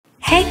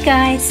Hey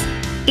guys,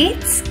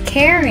 it's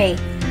Carrie.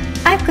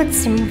 I've got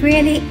some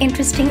really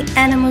interesting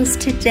animals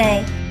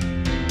today.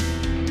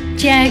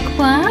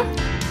 Jaguar.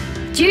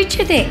 Due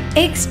to their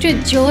extra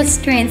jaw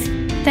strength,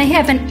 they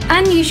have an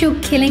unusual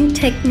killing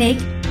technique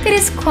that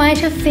is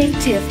quite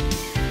effective.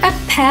 A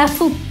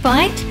powerful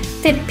bite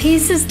that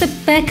pierces the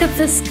back of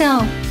the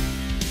skull.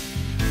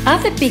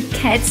 Other big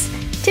cats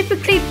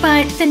typically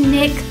bite the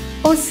neck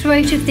or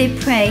throat of their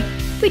prey,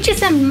 which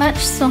is a much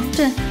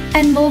softer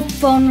and more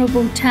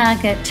vulnerable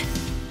target.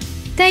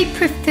 They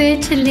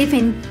prefer to live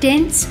in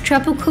dense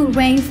tropical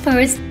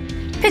rainforest,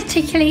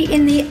 particularly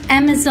in the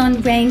Amazon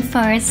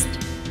rainforest.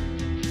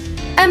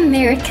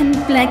 American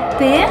black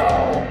bear.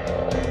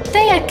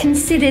 They are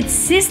considered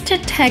sister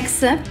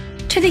taxa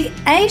to the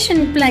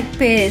Asian black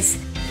bears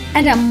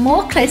and are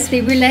more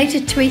closely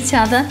related to each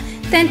other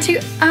than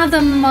to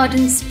other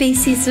modern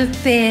species of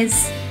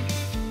bears.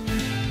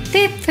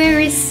 Their fur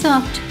is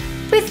soft,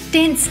 with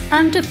dense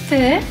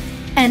underfur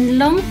and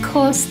long,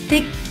 coarse,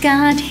 thick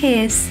guard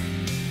hairs.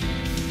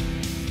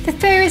 The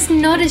fur is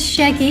not as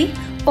shaggy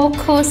or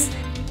coarse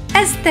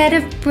as that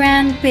of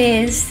brown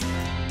bears.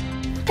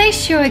 They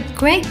show a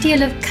great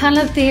deal of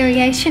colour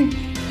variation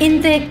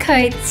in their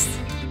coats.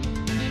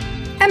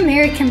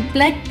 American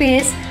black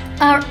bears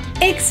are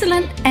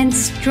excellent and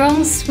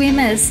strong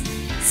swimmers,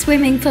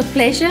 swimming for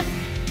pleasure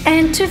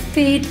and to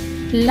feed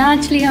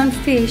largely on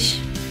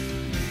fish.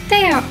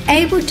 They are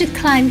able to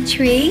climb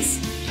trees,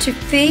 to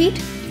feed,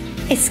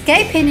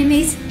 escape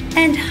enemies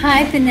and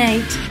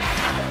hibernate.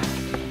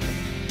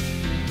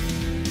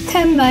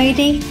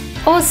 Kermode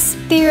or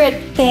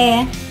spirit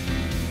bear.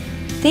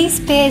 These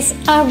bears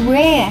are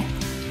rare.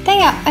 They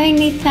are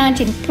only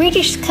found in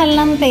British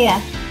Columbia.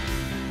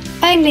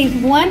 Only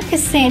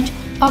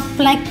 1% of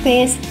black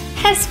bears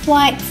has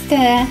white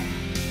fur.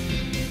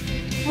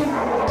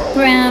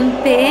 Brown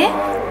bear,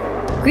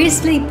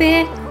 grizzly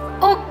bear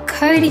or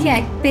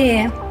Kodiak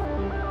bear.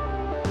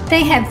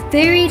 They have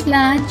very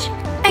large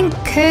and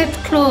curved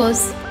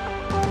claws,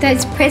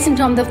 those present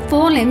on the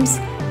forelimbs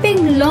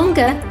being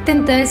longer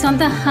than those on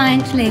the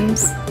hind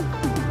limbs.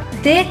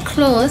 Their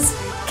claws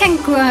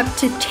can grow up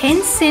to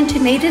 10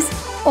 centimeters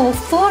or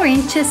 4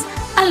 inches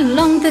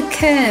along the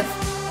curve.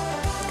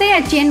 They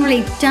are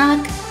generally dark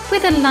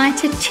with a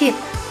lighter tip.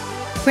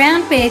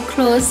 Brown bear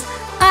claws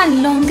are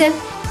longer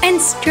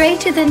and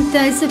straighter than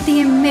those of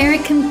the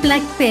American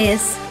black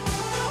bears.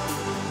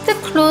 The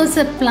claws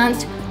are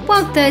blunt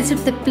while those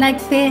of the black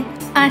bear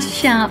are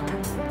sharp.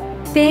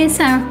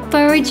 Bears are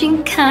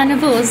foraging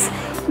carnivores,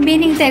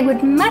 meaning they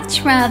would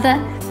much rather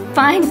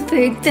find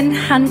food than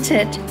hunt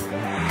it.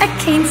 A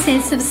keen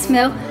sense of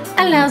smell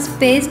allows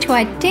bears to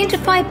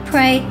identify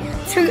prey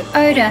through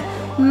odour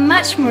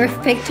much more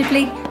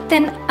effectively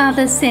than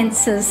other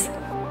senses.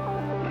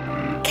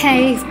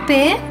 Cave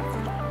bear.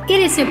 It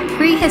is a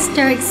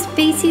prehistoric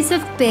species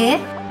of bear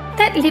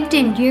that lived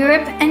in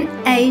Europe and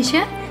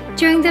Asia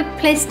during the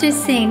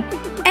Pleistocene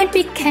and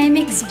became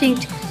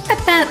extinct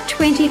about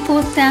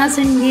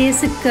 24,000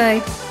 years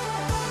ago.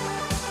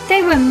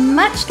 They were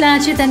much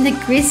larger than the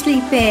grizzly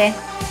bear,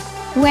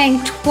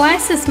 weighing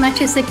twice as much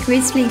as a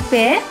grizzly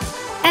bear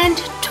and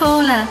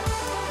taller.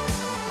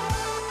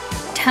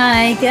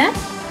 Tiger.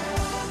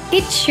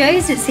 It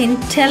shows its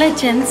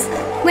intelligence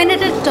when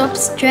it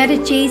adopts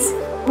strategies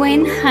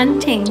when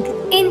hunting.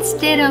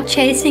 Instead of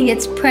chasing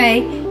its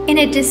prey in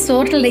a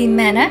disorderly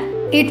manner,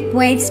 it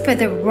waits for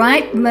the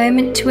right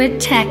moment to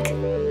attack,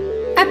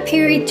 a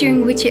period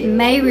during which it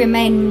may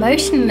remain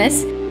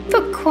motionless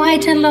for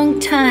quite a long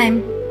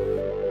time.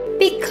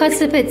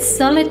 Because of its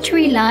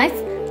solitary life,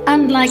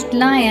 unlike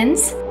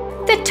lions,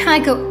 the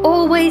tiger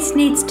always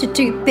needs to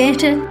do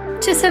better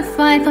to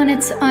survive on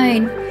its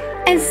own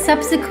and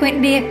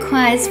subsequently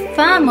acquires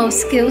far more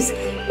skills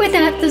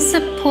without the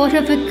support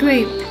of a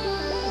group.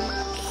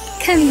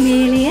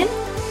 Chameleon.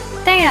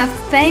 They are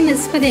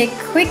famous for their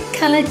quick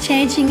colour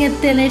changing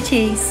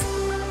abilities.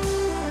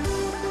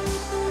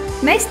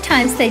 Most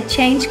times they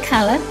change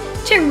colour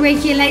to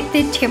regulate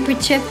their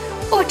temperature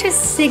or to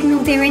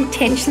signal their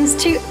intentions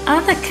to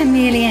other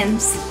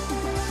chameleons.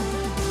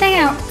 They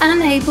are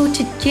unable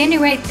to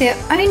generate their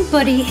own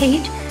body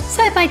heat,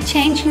 so by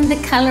changing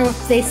the colour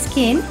of their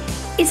skin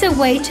is a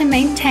way to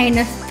maintain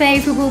a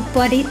favourable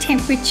body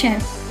temperature.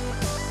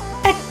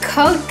 A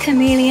cold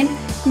chameleon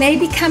may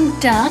become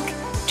dark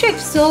to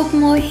absorb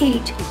more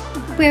heat,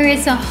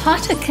 whereas a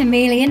hotter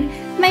chameleon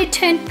may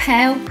turn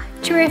pale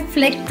to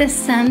reflect the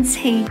sun's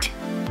heat.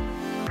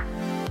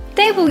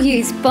 They will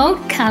use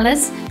bold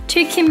colours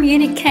to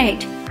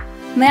communicate.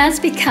 Males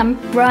become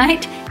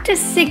bright to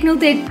signal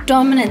their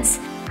dominance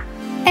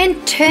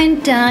and turn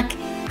dark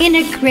in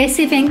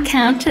aggressive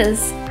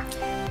encounters.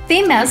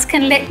 Females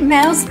can let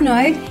males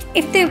know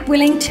if they're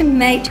willing to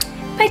mate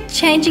by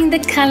changing the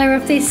colour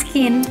of their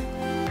skin.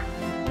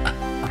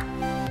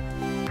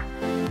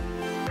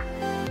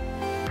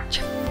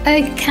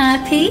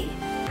 Okapi.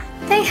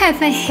 They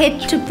have a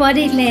head to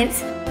body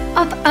length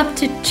of up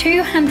to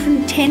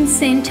 210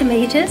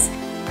 centimeters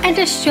and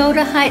a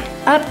shoulder height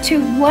up to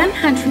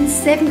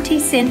 170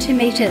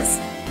 centimeters.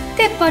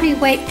 their body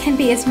weight can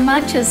be as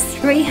much as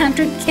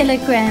 300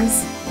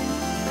 kilograms.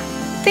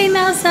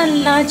 Females are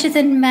larger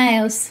than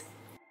males.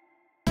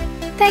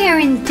 They are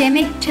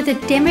endemic to the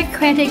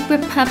Democratic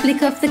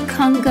Republic of the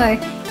Congo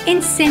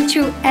in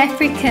Central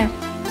Africa,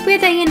 where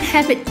they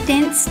inhabit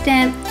dense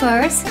damp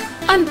forests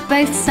on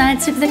both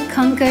sides of the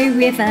Congo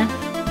River.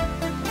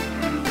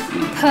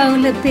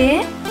 Polar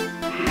bear.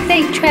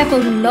 They travel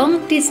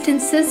long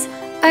distances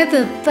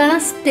over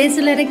vast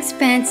desolate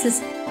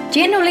expanses,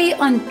 generally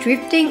on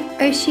drifting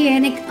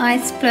oceanic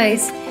ice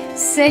floes,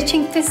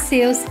 searching for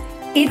seals,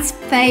 its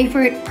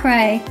favourite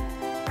prey.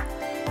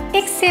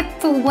 Except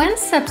for one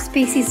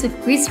subspecies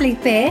of grizzly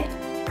bear,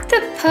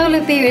 the polar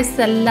bear is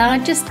the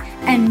largest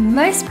and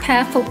most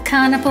powerful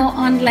carnivore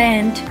on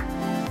land.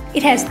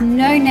 It has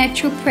no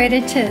natural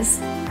predators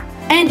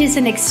and is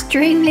an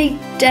extremely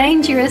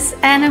dangerous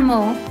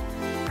animal.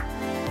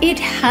 It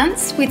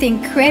hunts with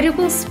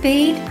incredible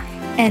speed,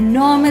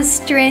 enormous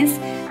strength,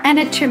 and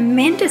a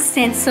tremendous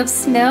sense of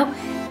smell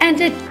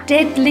and a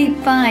deadly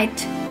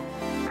bite.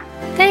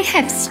 They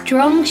have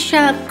strong,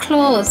 sharp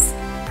claws,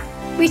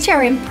 which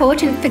are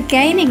important for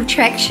gaining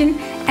traction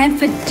and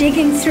for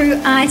digging through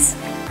ice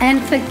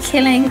and for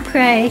killing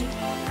prey.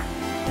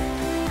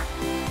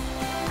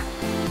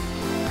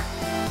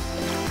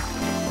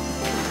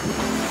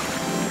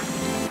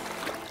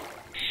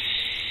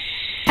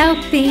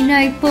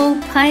 Albino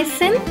ball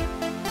python.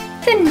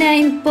 The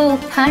name ball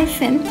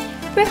python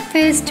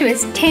refers to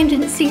its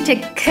tendency to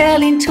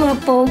curl into a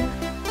ball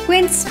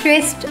when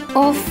stressed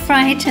or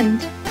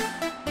frightened.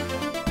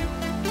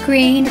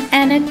 Green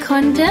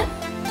anaconda.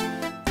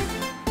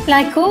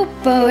 Like all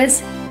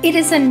boas, it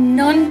is a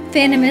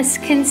non-venomous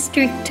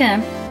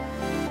constrictor.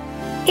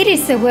 It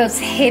is the world's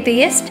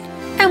heaviest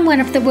and one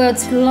of the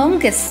world's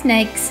longest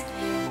snakes,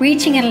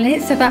 reaching a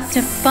length of up to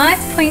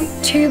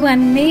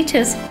 5.21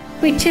 meters,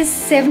 which is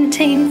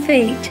 17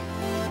 feet.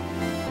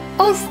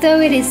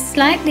 Although it is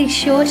slightly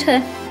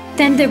shorter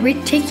than the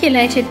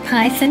reticulated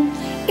python,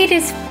 it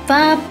is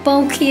far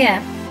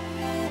bulkier.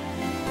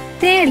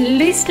 Their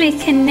loosely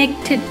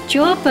connected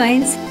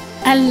jawbones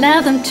allow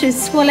them to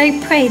swallow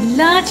prey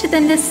larger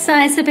than the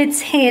size of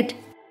its head.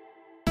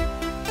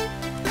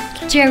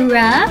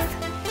 Giraffe.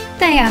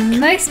 They are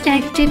most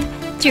active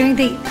during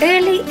the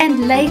early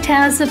and late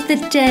hours of the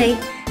day,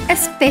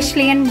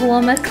 especially in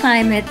warmer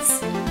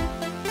climates.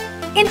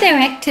 In their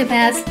active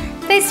hours,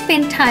 they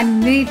spend time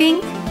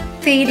moving,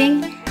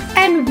 feeding,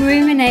 and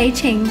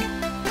ruminating.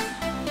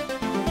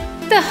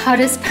 The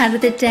hottest part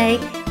of the day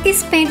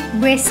is spent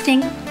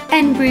resting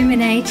and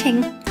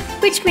ruminating,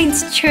 which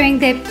means chewing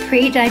their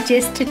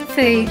pre-digested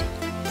food.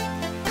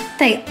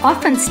 They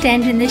often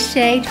stand in the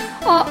shade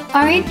or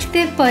orient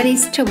their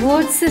bodies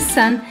towards the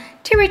sun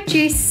to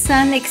reduce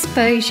sun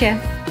exposure.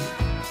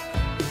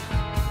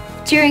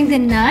 During the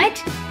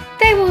night,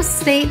 they will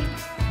sleep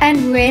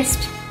and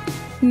rest,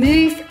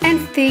 move and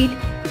feed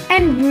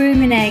and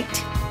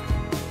ruminate.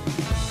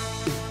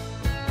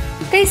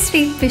 They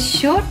sleep for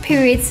short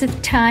periods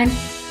of time,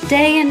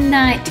 day and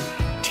night,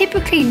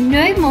 typically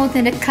no more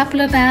than a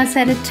couple of hours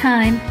at a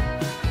time.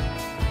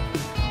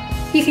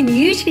 You can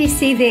usually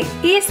see their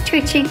ears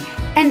twitching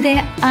and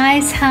their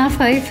eyes half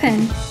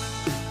open.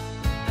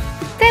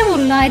 They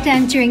will lie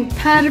down during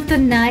part of the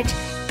night,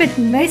 but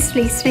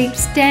mostly sleep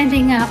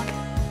standing up.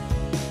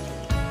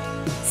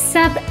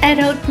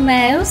 Sub-adult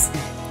males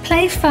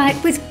play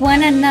fight with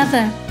one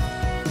another.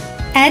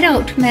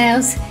 Adult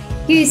males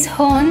use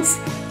horns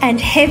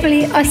and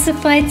heavily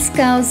ossified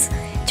skulls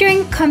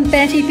during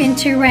combative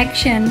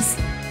interactions.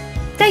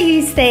 They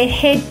use their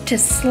head to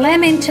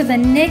slam into the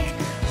neck,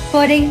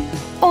 body,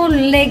 or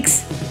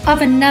legs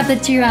of another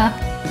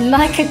giraffe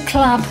like a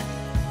club.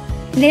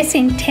 Less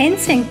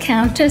intense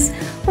encounters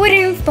would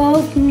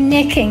involve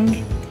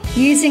necking,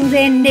 using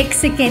their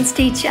necks against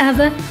each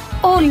other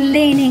or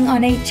leaning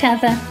on each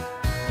other.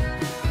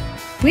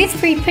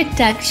 With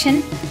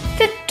reproduction,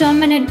 the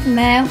dominant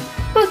male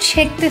will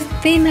check the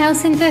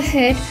females in the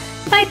herd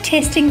by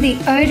testing the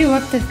odour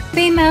of the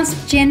female's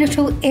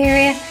genital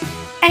area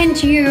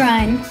and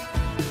urine.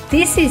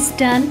 This is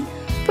done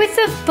with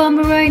the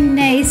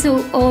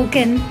vomeronasal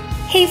organ.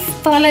 He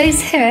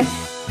follows her.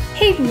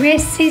 He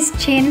rests his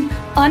chin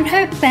on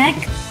her back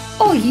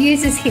or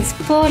uses his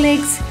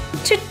forelegs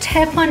to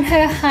tap on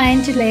her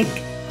hind leg,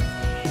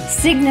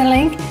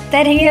 signalling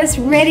that he is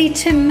ready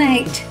to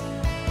mate.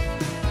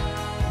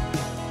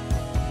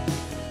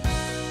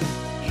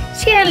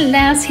 She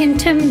allows him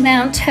to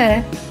mount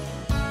her.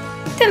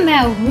 The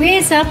male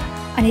rears up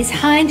on his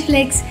hind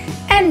legs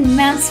and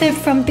mounts her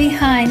from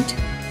behind.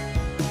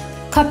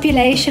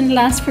 Copulation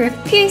lasts for a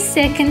few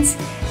seconds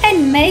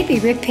and may be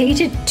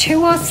repeated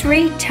 2 or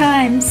 3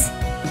 times.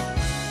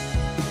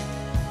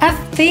 A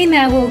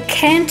female will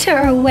canter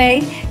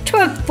away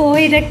to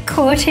avoid a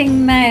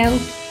courting male.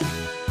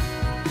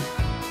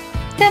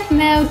 The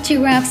male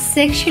giraffe's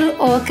sexual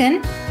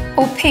organ,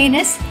 or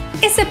penis,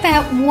 is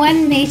about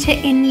 1 meter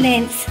in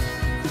length.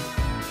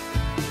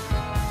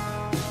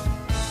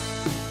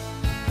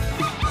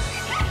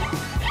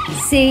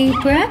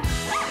 Zebra.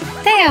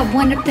 They are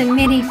one of the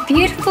many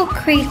beautiful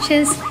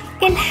creatures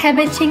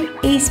inhabiting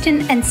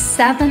eastern and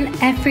southern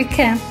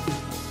Africa.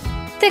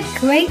 The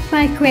Great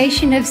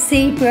Migration of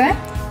zebra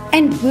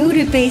and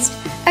wildebeest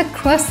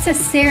across the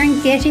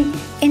Serengeti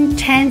in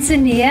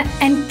Tanzania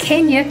and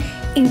Kenya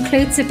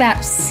includes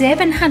about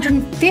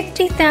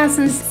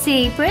 750,000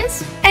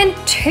 zebras and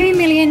 2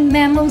 million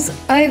mammals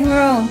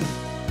overall.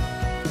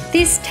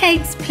 This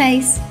takes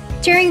place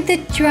during the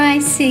dry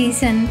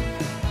season.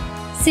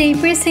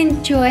 Zebras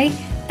enjoy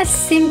a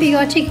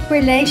symbiotic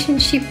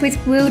relationship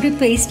with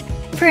wildebeest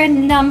for a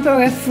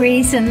number of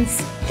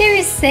reasons. There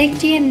is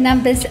safety in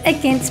numbers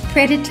against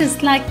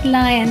predators like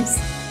lions,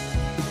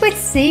 with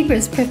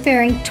zebras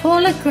preferring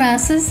taller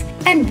grasses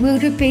and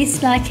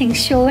wildebeest liking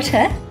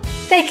shorter.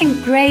 They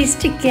can graze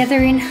together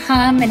in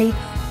harmony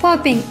while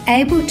being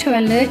able to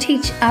alert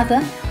each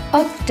other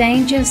of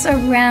dangers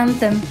around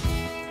them.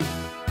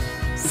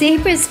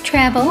 Zebras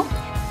travel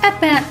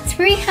about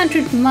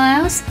 300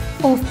 miles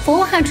or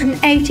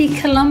 480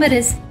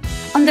 kilometers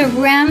on the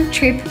round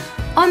trip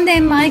on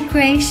their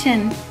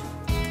migration.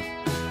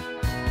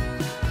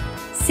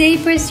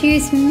 Zebras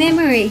use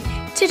memory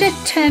to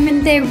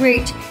determine their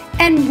route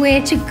and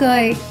where to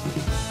go,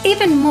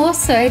 even more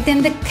so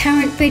than the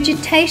current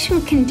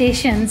vegetation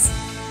conditions.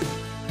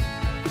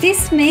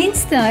 This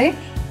means, though,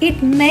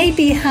 it may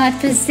be hard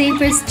for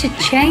zebras to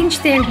change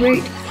their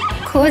route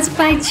caused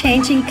by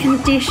changing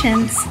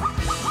conditions.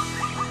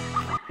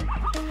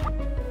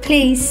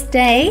 Please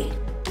stay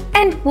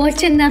and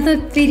watch another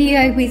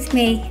video with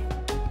me.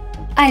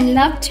 I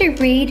love to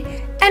read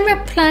and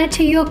reply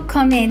to your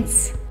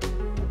comments.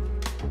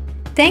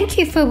 Thank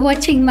you for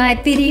watching my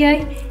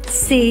video.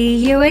 See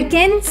you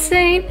again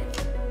soon.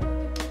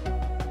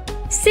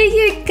 See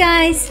you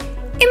guys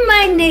in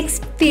my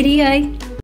next video.